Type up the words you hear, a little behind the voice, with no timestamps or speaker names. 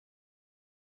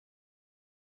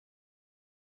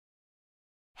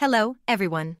Hello,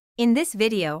 everyone. In this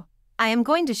video, I am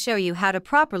going to show you how to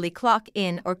properly clock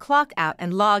in or clock out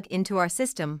and log into our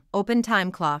system,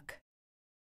 OpenTimeClock.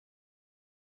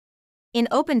 In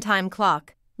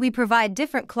OpenTimeClock, we provide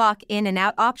different clock in and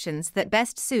out options that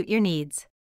best suit your needs.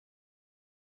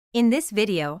 In this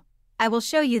video, I will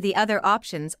show you the other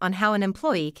options on how an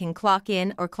employee can clock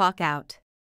in or clock out.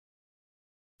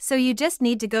 So you just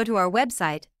need to go to our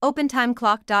website,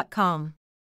 opentimeclock.com.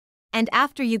 And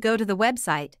after you go to the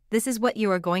website, this is what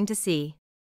you are going to see.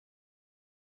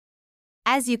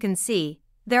 As you can see,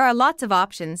 there are lots of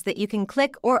options that you can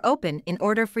click or open in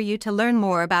order for you to learn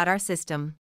more about our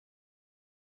system.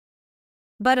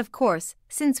 But of course,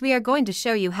 since we are going to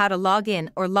show you how to log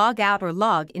in or log out or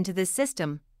log into this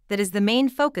system, that is the main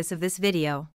focus of this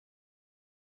video.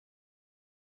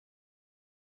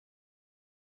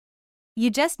 You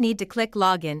just need to click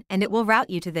Login and it will route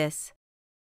you to this.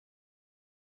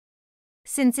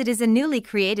 Since it is a newly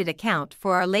created account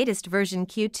for our latest version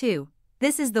Q2,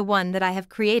 this is the one that I have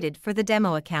created for the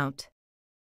demo account.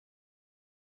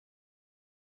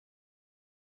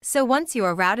 So once you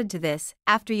are routed to this,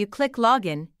 after you click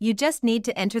Login, you just need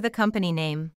to enter the company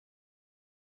name.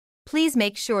 Please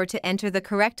make sure to enter the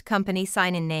correct company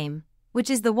sign-in name, which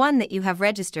is the one that you have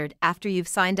registered after you've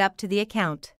signed up to the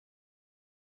account.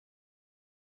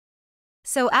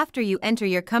 So after you enter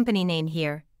your company name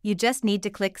here, you just need to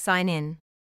click Sign In.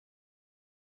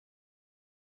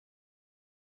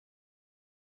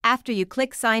 After you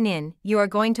click Sign In, you are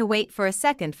going to wait for a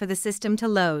second for the system to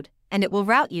load, and it will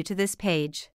route you to this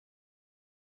page.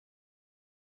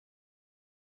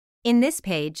 In this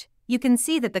page, you can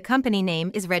see that the company name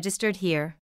is registered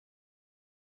here.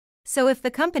 So if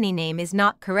the company name is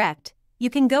not correct,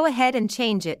 you can go ahead and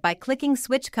change it by clicking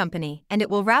Switch Company and it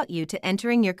will route you to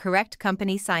entering your correct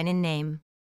company sign-in name.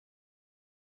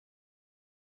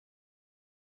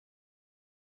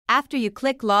 After you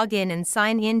click Log In and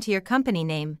sign in to your company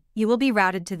name, you will be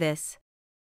routed to this.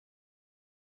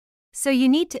 So you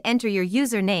need to enter your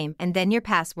username and then your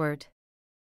password.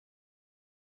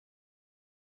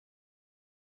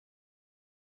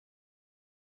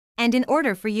 And in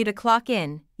order for you to clock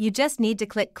in, you just need to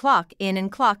click Clock In and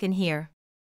clock in here.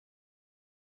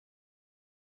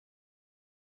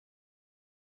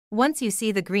 Once you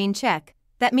see the green check,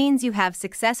 that means you have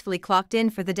successfully clocked in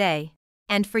for the day.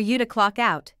 And for you to clock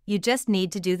out, you just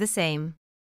need to do the same.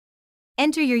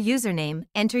 Enter your username,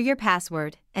 enter your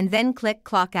password, and then click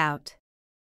Clock Out.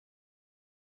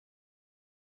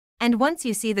 And once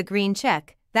you see the green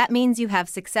check, that means you have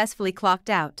successfully clocked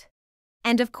out.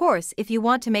 And of course, if you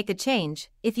want to make a change,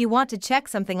 if you want to check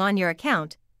something on your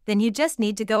account, then you just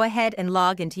need to go ahead and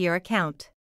log into your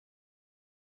account.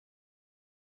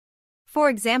 For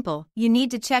example, you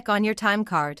need to check on your time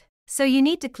card, so you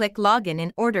need to click Login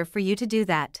in order for you to do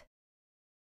that.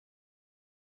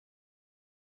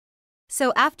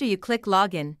 So after you click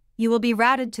Login, you will be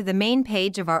routed to the main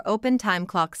page of our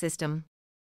OpenTimeClock system.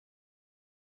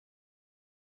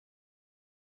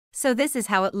 So this is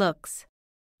how it looks.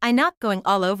 I'm not going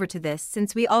all over to this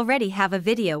since we already have a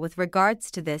video with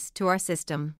regards to this to our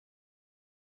system.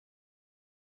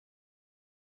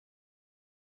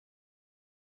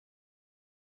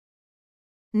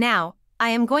 Now, I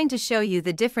am going to show you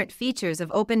the different features of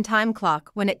OpenTimeClock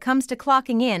when it comes to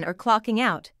clocking in or clocking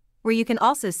out, where you can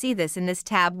also see this in this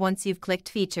tab once you've clicked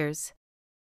Features.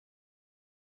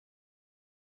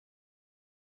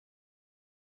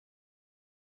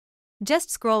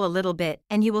 Just scroll a little bit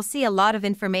and you will see a lot of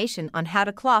information on how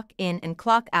to clock in and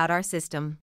clock out our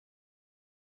system.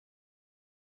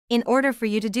 In order for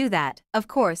you to do that, of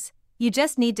course, you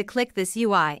just need to click this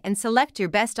UI and select your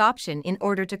best option in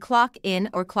order to clock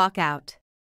in or clock out.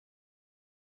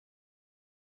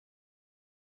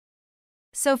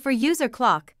 So for User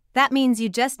Clock, that means you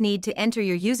just need to enter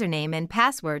your username and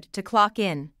password to clock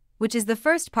in, which is the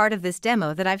first part of this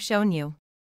demo that I've shown you.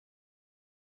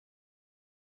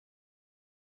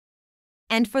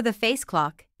 And for the face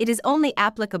clock, it is only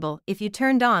applicable if you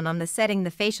turned on the setting the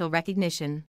facial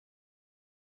recognition.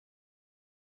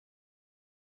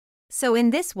 So in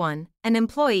this one, an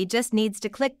employee just needs to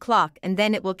click clock and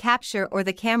then it will capture or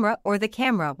the camera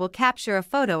will capture a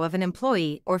photo of an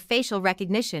employee or facial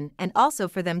recognition and also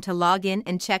for them to log in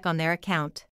and check on their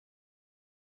account.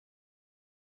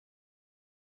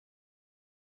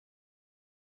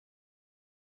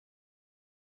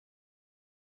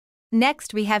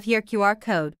 Next we have here QR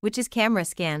code, which is camera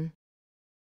scan.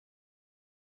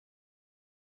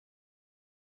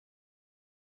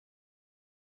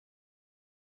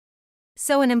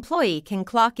 So an employee can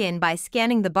clock in by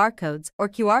scanning the barcodes or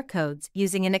QR codes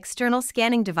using an external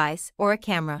scanning device or a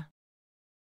camera.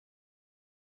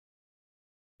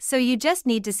 So you just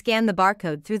need to scan the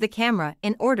barcode through the camera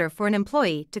in order for an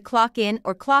employee to clock in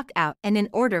or clock out and in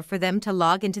order for them to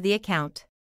log into the account.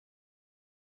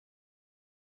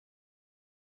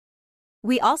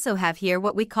 We also have here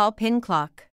what we call PIN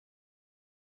clock.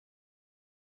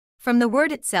 From the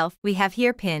word itself, we have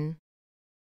here PIN.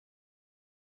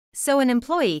 So an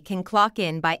employee can clock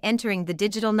in by entering the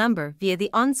digital number via the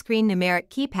on-screen numeric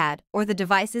keypad or the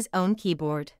device's own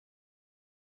keyboard.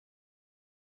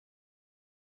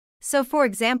 So for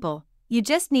example, you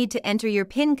just need to enter your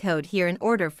PIN code here in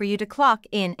order for you to clock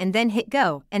in and then hit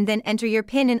go and then enter your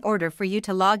PIN in order for you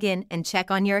to log in and check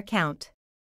on your account.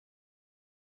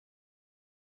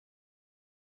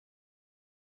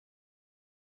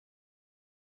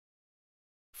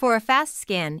 For a fast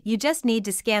scan, you just need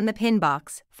to scan the PIN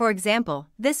box, for example,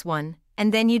 this one,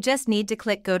 and then you just need to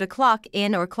click Go to clock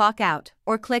in or clock out,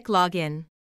 or click Log in.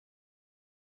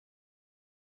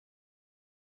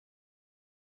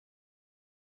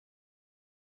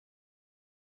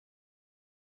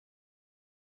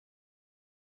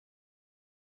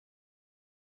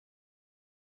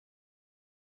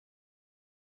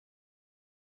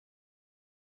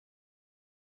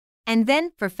 And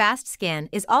then, for fast scan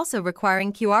is also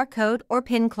requiring QR code or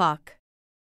PIN clock.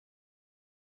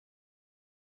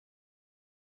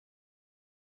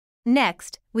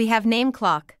 Next, we have name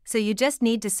clock, so you just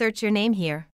need to search your name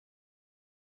here.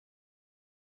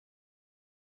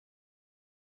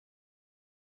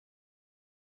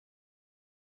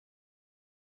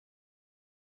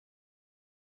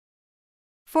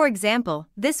 For example,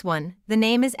 this one, the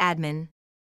name is admin.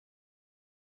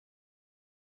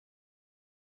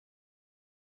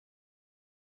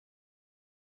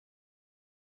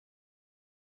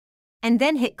 And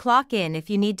then hit clock in if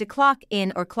you need to clock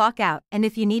in or clock out, and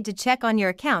if you need to check on your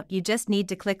account, you just need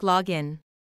to click log in.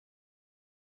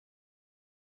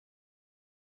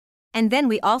 And then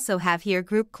we also have here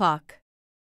group clock.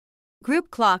 Group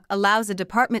clock allows a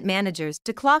department managers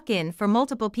to clock in for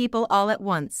multiple people all at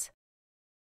once.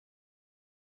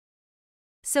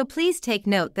 So please take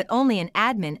note that only an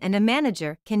admin and a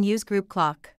manager can use group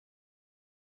clock.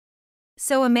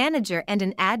 So a manager and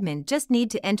an admin just need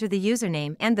to enter the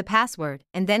username and the password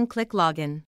and then click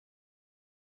login.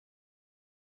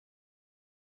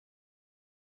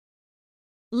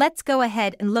 Let's go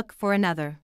ahead and look for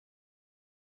another.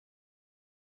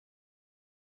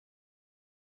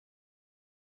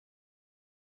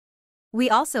 We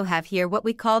also have here what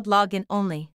we called login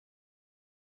only,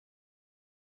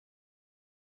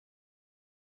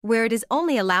 where it is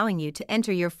only allowing you to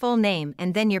enter your full name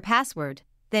and then your password.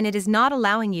 Then it is not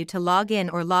allowing you to log in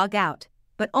or log out,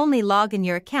 but only log in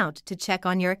your account to check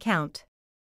on your account.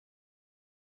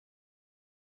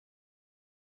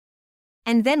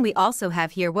 And then we also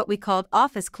have here what we called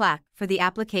Office Clack for the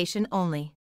application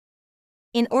only.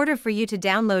 In order for you to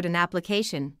download an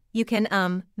application, you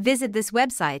can visit this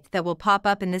website that will pop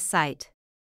up in this site.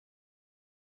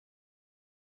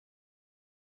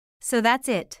 So that's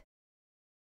it.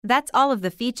 That's all of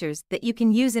the features that you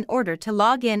can use in order to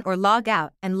log in or log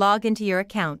out and log into your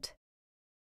account.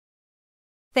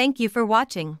 Thank you for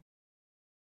watching.